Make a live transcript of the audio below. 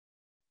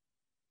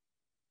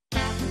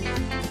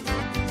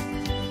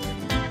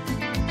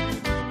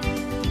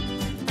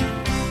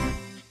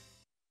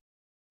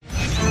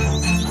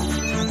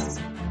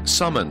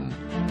Summon.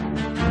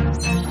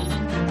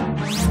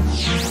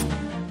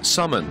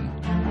 Summon.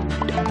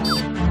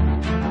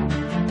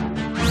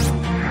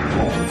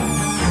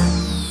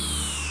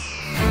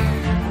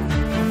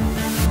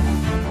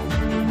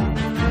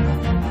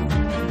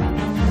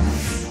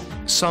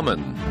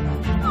 Summon.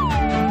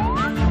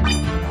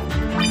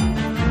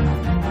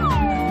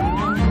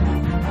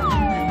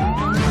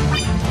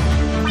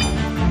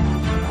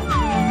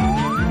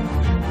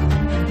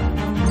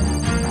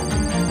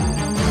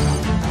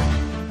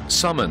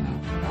 Summon.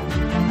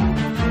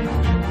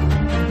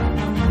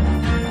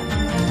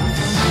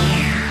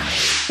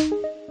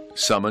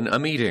 Summon a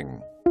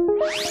meeting.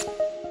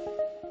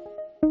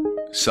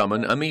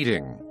 Summon a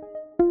meeting.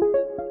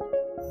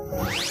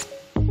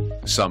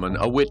 Summon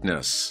a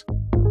witness.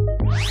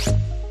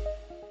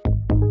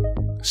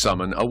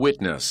 Summon a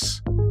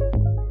witness.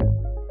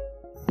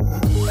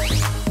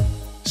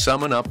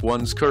 Summon up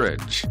one's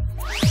courage.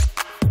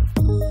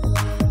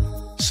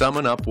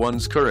 Summon up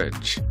one's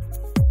courage.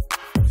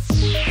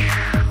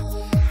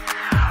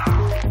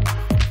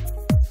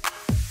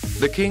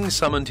 The king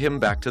summoned him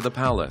back to the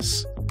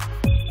palace.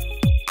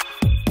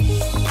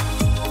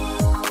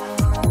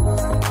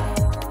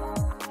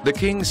 The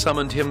king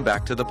summoned him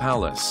back to the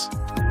palace.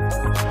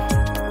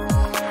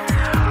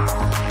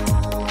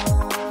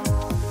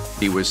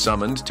 He was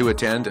summoned to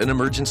attend an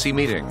emergency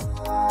meeting.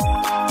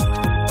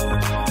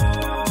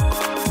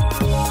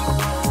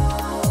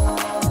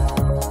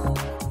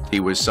 He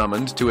was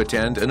summoned to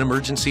attend an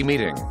emergency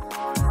meeting.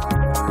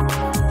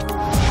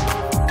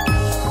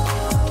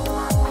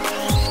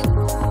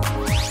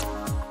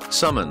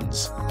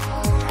 Summons.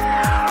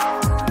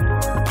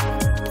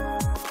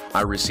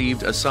 I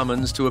received a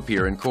summons to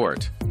appear in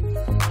court.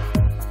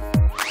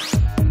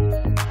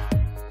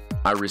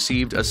 I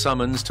received a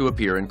summons to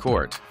appear in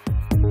court.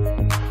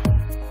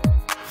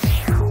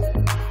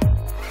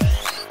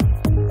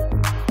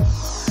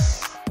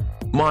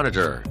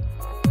 Monitor.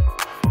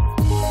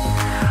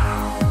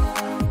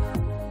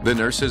 The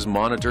nurses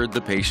monitored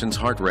the patient's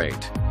heart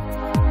rate.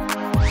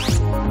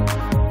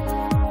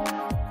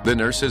 The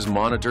nurses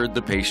monitored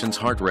the patient's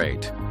heart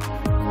rate.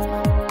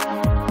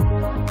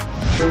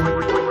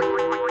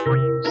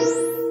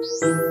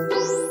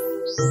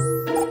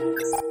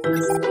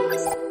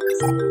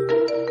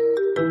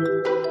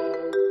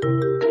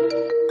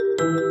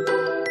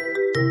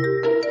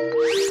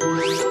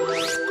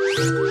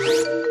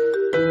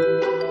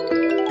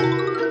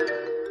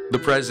 The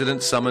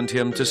president summoned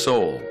him to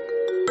Seoul.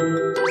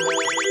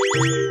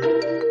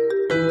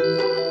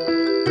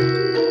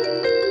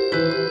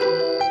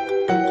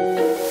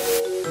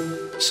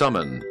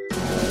 Summon.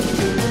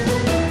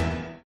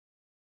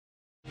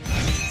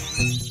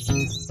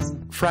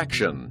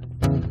 Fraction.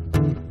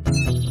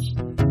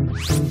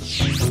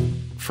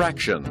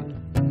 Fraction.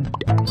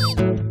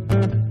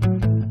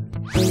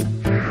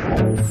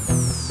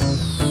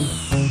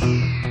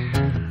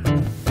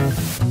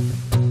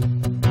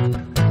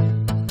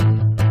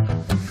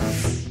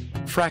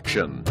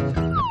 Fraction.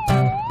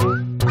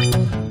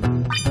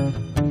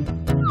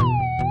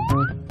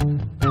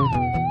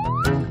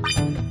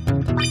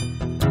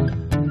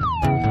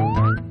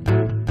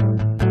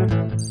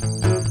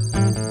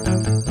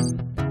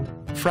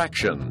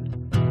 Fraction.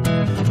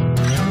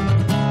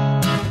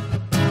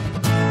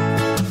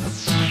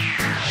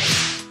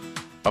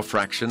 A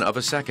fraction of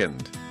a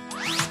second.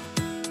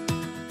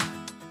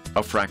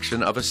 A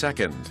fraction of a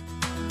second.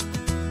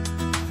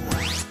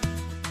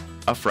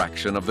 A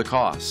fraction of the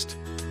cost.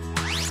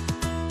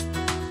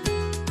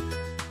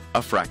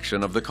 A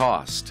fraction of the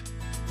cost.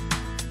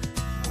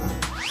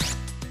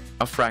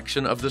 A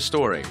fraction of the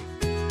story.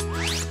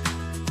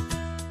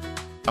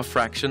 A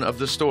fraction of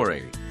the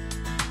story.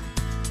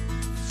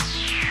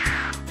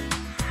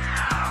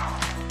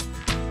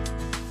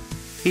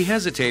 He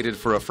hesitated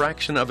for a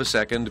fraction of a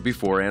second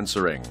before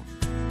answering.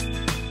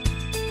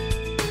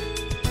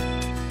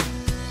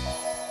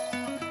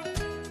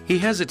 He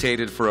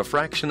hesitated for a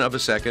fraction of a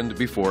second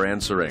before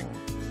answering.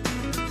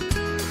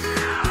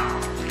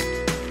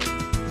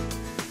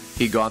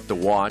 He got the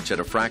watch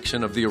at a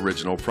fraction of the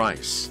original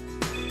price.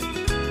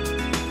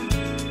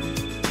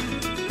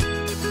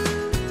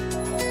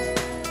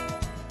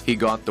 He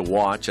got the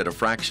watch at a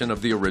fraction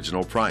of the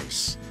original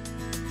price.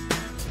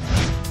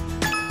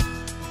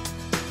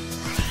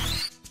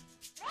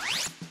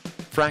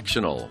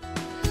 Fractional.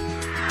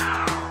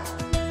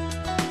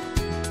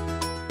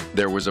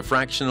 There was a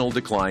fractional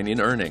decline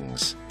in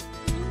earnings.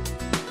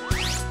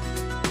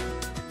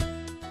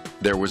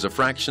 There was a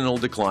fractional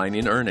decline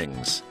in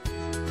earnings.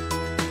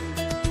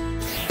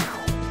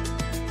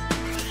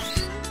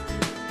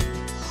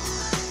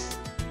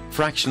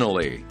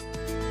 Fractionally.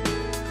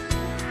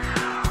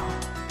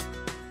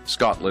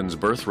 Scotland's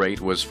birth rate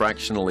was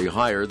fractionally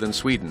higher than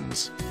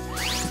Sweden's.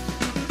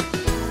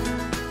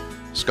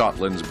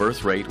 Scotland's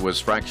birth rate was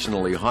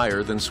fractionally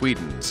higher than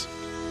Sweden's.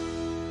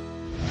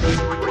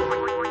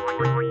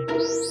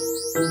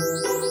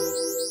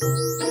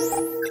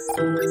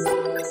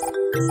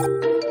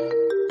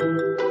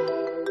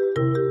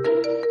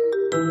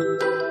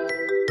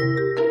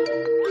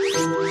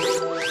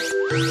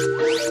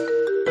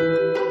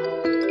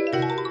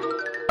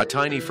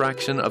 tiny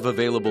fraction of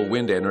available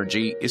wind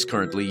energy is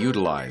currently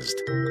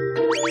utilized.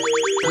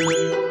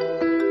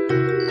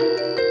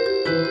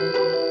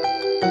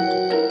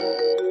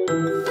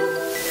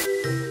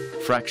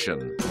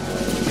 Fraction.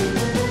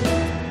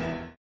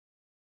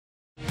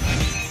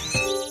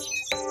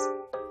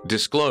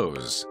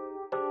 Disclose.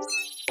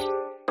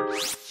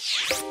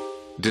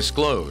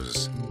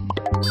 Disclose.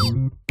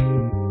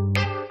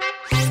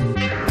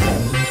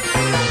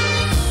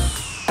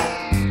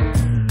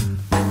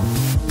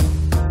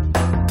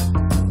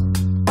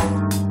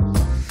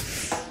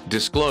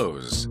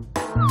 Disclose.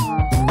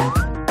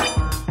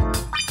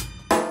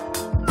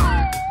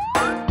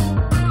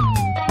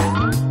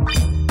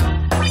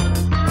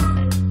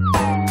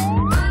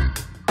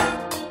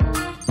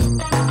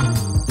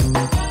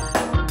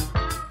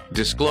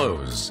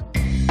 Disclose.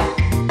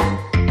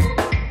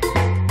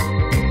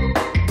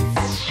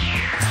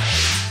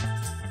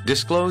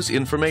 Disclose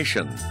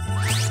information.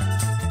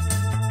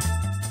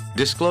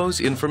 Disclose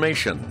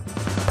information.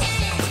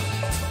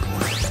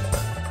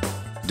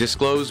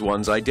 Disclose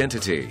one's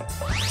identity.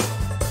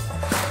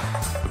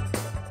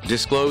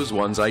 Disclose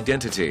one's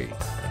identity.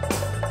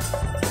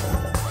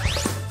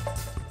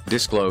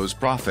 Disclose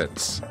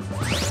profits.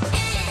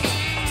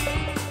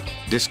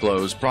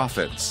 Disclose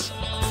profits.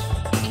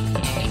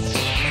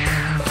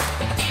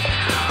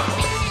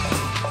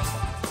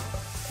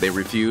 They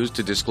refuse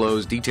to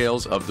disclose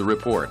details of the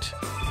report.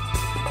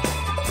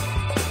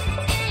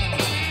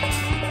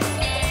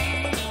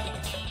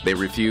 They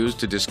refuse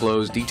to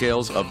disclose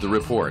details of the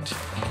report.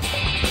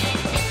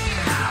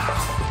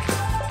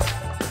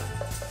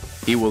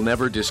 He will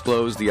never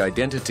disclose the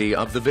identity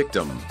of the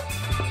victim.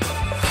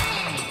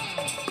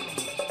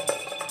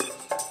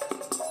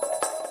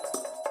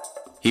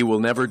 He will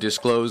never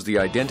disclose the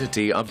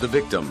identity of the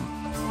victim.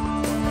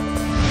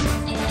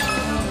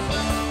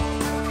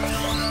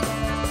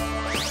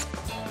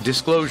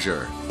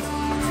 Disclosure.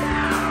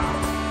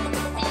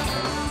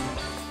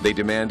 They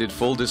demanded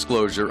full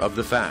disclosure of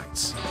the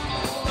facts.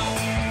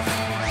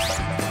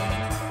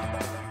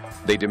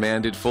 They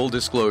demanded full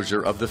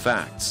disclosure of the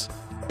facts.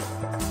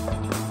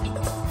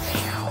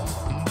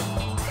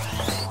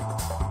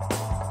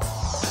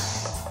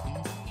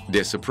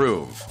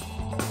 Disapprove.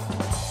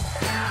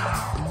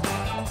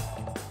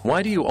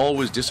 Why do you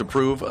always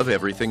disapprove of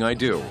everything I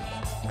do?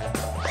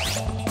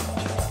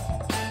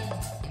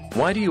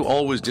 Why do you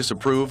always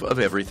disapprove of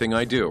everything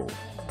I do?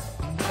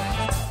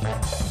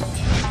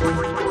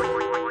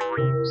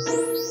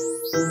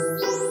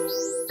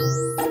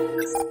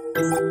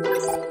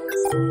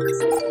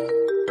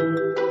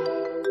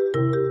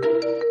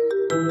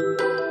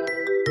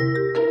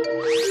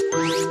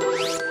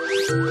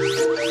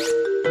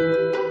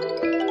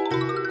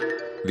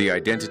 The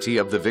identity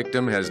of the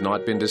victim has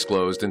not been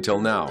disclosed until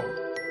now.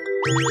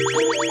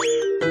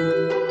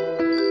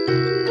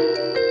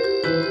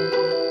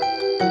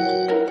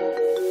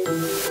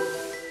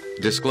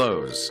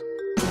 Disclose.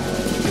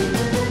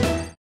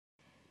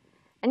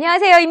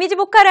 안녕하세요. 이미지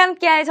보카를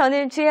함께할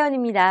저는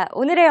주혜연입니다.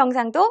 오늘의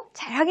영상도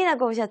잘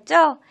확인하고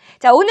오셨죠?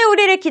 자, 오늘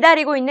우리를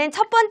기다리고 있는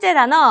첫 번째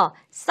단어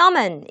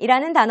summon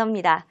이라는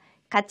단어입니다.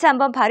 같이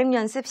한번 발음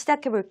연습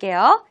시작해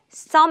볼게요.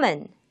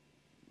 summon,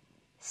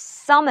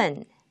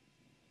 summon,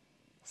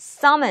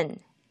 summon.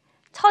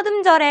 첫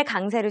음절에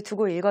강세를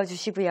두고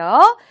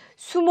읽어주시고요.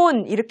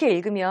 수몬 이렇게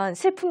읽으면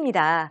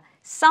슬픕니다.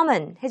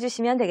 summon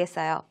해주시면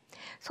되겠어요.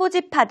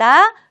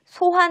 소집하다,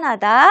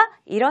 소환하다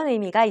이런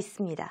의미가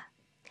있습니다.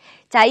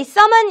 자, 이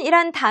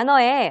summon이란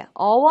단어의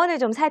어원을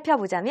좀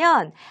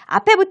살펴보자면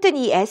앞에 붙은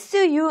이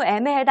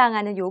sum에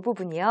해당하는 이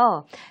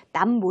부분이요.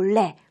 남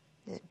몰래,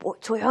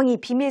 조용히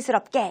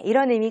비밀스럽게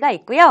이런 의미가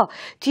있고요.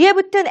 뒤에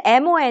붙은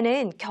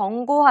mon은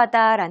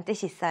경고하다라는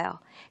뜻이 있어요.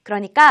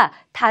 그러니까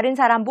다른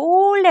사람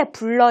몰래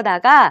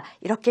불러다가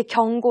이렇게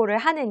경고를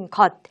하는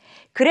것.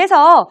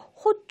 그래서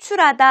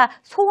호출하다,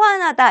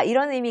 소환하다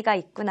이런 의미가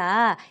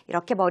있구나.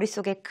 이렇게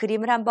머릿속에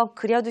그림을 한번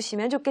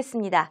그려두시면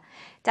좋겠습니다.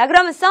 자,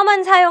 그러면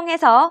summon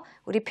사용해서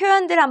우리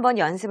표현들 한번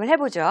연습을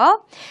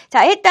해보죠.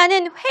 자, 일단은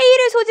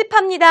회의를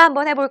소집합니다.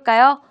 한번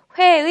해볼까요?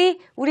 회의,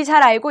 우리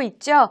잘 알고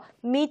있죠?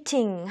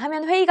 meeting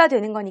하면 회의가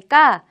되는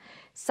거니까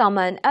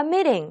summon a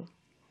meeting,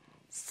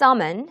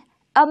 summon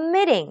a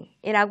meeting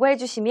이라고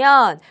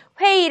해주시면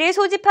회의를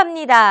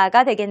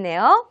소집합니다가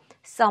되겠네요.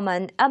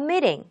 summon a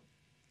meeting.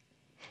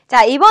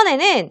 자,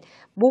 이번에는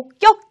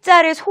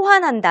목격자를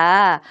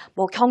소환한다.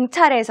 뭐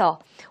경찰에서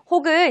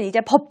혹은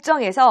이제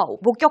법정에서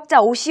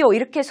목격자 오시오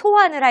이렇게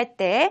소환을 할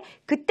때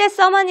그때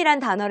summon이란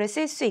단어를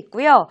쓸 수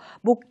있고요.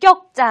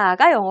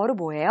 목격자가 영어로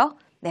뭐예요?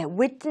 네,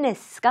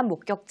 witness가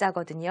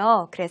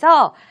목격자거든요.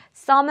 그래서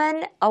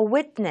summon a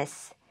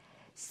witness,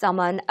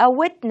 summon a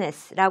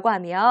witness라고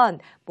하면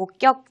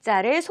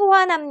목격자를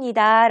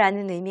소환합니다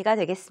라는 의미가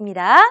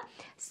되겠습니다.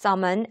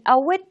 summon a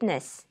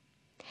witness.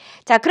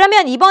 자,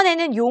 그러면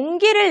이번에는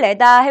용기를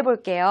내다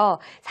해볼게요.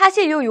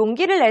 사실 이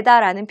용기를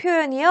내다라는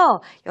표현이요.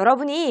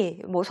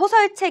 여러분이 뭐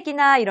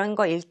소설책이나 이런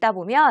거 읽다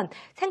보면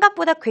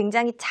생각보다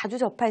굉장히 자주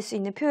접할 수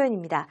있는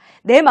표현입니다.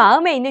 내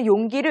마음에 있는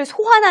용기를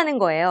소환하는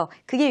거예요.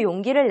 그게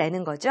용기를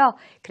내는 거죠.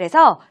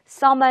 그래서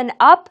summon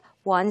up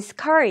one's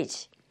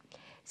courage.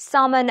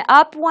 summon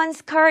up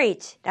one's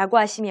courage 라고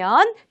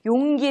하시면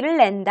용기를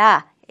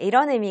낸다.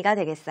 이런 의미가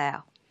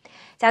되겠어요.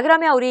 자,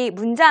 그러면 우리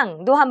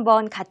문장도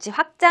한번 같이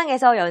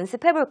확장해서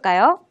연습해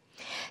볼까요?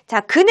 자,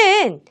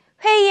 그는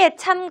회의에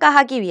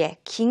참가하기 위해,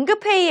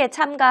 긴급회의에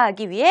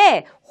참가하기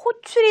위해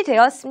호출이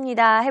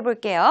되었습니다.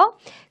 해볼게요.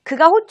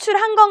 그가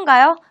호출한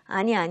건가요?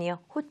 아니요.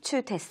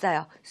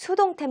 호출됐어요.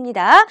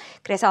 수동태입니다.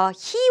 그래서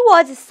he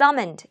was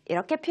summoned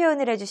이렇게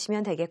표현을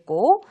해주시면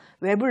되겠고,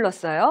 왜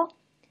불렀어요?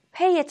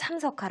 회의에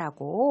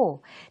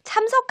참석하라고.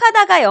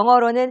 참석하다가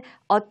영어로는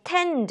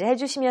attend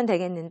해주시면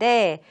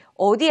되겠는데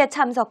어디에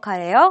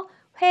참석하래요?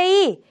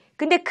 회의.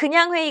 근데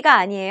그냥 회의가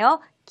아니에요.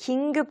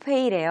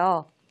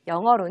 긴급회의래요.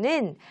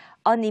 영어로는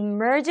an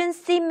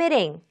emergency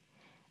meeting.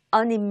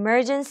 an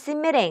emergency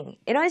meeting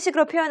이런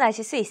식으로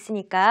표현하실 수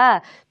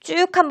있으니까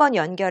쭉 한번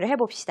연결을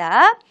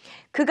해봅시다.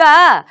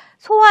 그가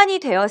소환이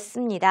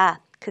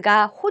되었습니다.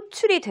 그가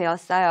호출이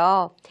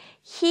되었어요.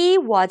 He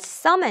was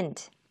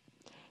summoned.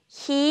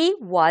 He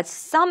was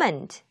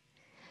summoned.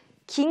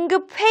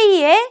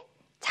 긴급회의에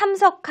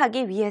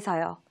참석하기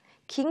위해서요.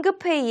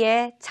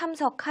 긴급회의에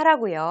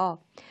참석하라고요.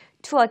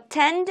 To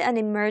attend an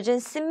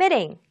emergency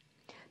meeting.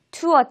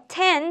 To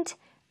attend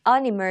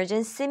an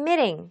emergency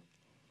meeting.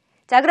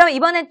 자, 그럼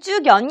이번엔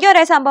쭉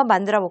연결해서 한번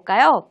만들어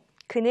볼까요?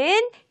 그는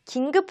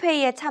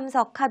긴급회의에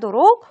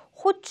참석하도록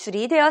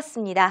호출이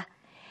되었습니다.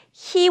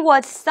 He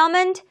was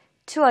summoned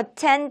to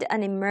attend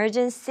an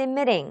emergency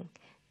meeting.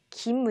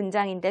 긴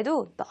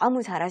문장인데도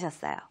너무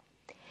잘하셨어요.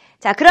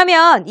 자,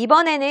 그러면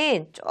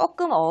이번에는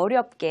조금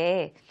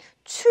어렵게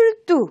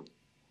출두,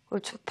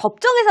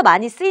 법정에서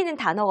많이 쓰이는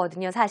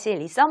단어거든요. 사실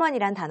이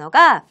summon이란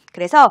단어가.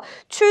 그래서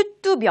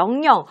출두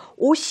명령,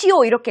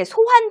 오시오 이렇게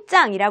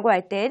소환장이라고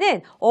할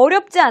때에는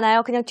어렵지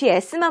않아요. 그냥 뒤에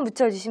s만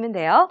붙여주시면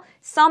돼요.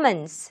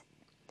 summons,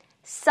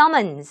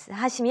 summons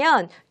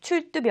하시면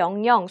출두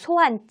명령,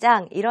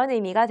 소환장 이런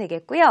의미가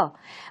되겠고요.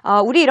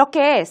 우리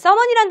이렇게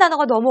summon이란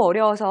단어가 너무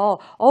어려워서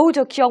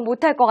저 기억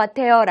못할 것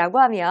같아요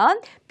라고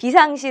하면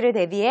비상시를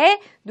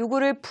대비해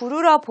누구를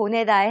부르러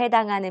보내다에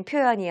해당하는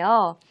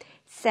표현이요.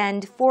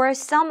 send for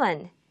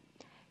someone,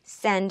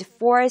 send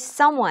for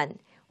someone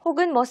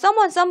혹은 뭐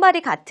someone,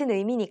 somebody 같은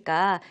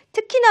의미니까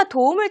특히나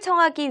도움을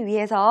청하기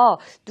위해서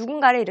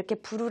누군가를 이렇게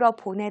부르러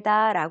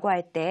보내다 라고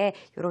할 때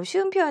이런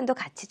쉬운 표현도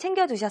같이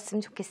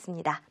챙겨두셨으면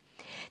좋겠습니다.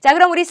 자,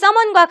 그럼 우리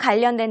summon과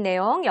관련된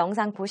내용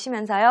영상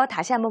보시면서요.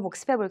 다시 한번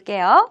복습해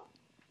볼게요.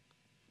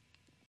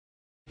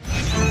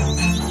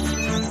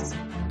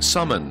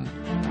 Summon.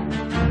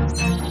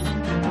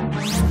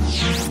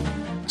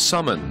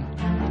 Summon.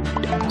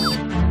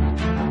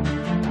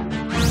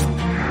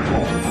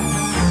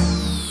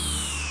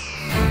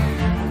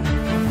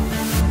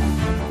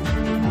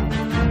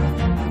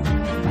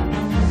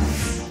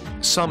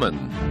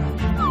 Summon.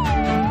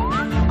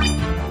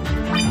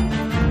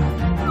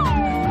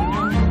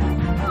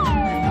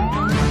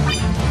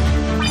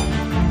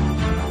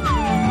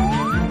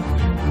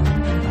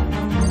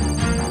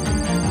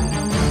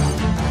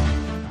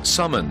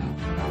 Summon.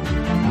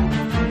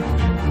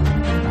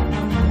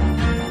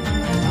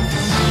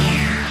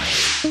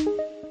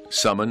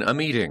 Summon a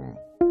meeting.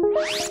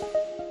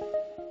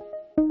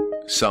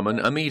 Summon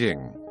a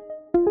meeting.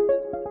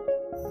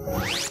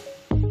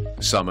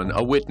 Summon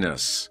a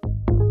witness.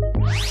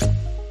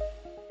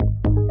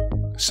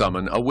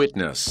 Summon a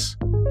witness.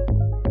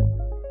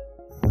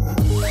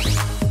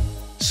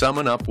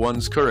 Summon up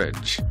one's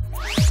courage.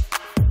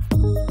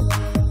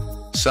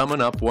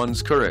 Summon up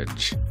one's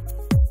courage.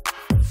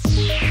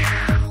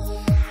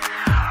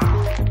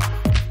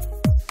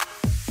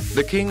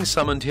 The king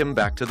summoned him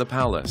back to the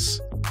palace.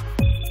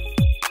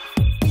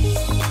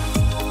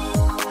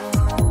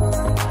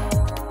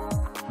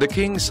 The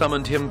king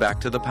summoned him back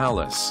to the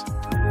palace.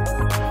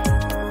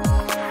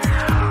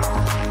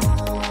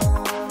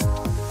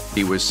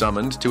 He was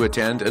summoned to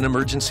attend an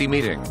emergency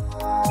meeting.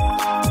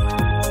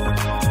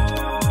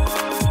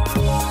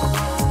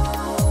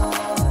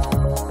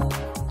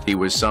 He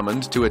was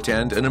summoned to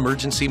attend an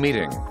emergency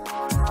meeting.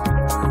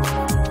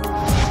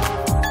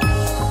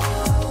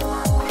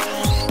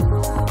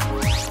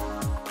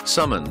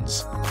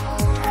 Summons.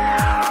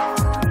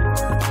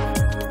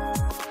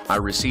 I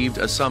received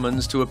a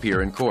summons to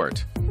appear in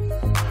court.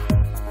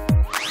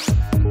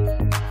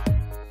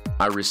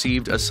 I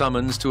received a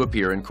summons to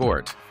appear in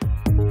court.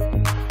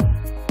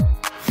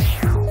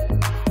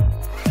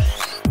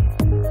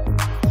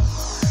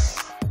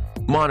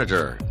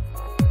 Monitor.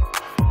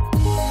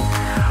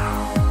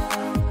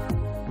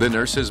 The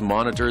nurses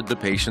monitored the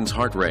patient's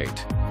heart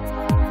rate.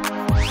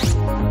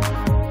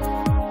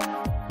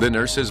 The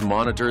nurses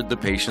monitored the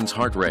patient's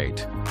heart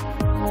rate.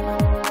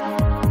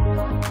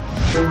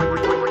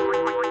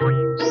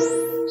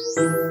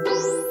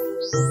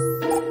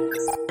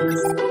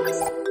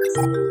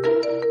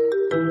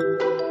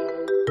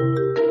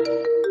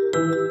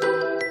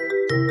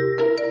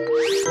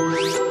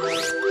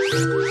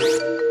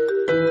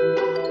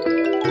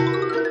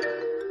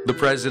 The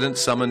president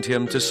summoned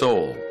him to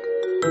Seoul.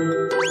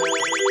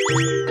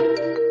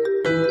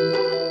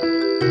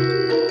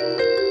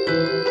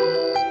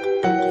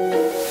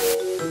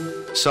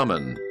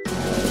 Summon.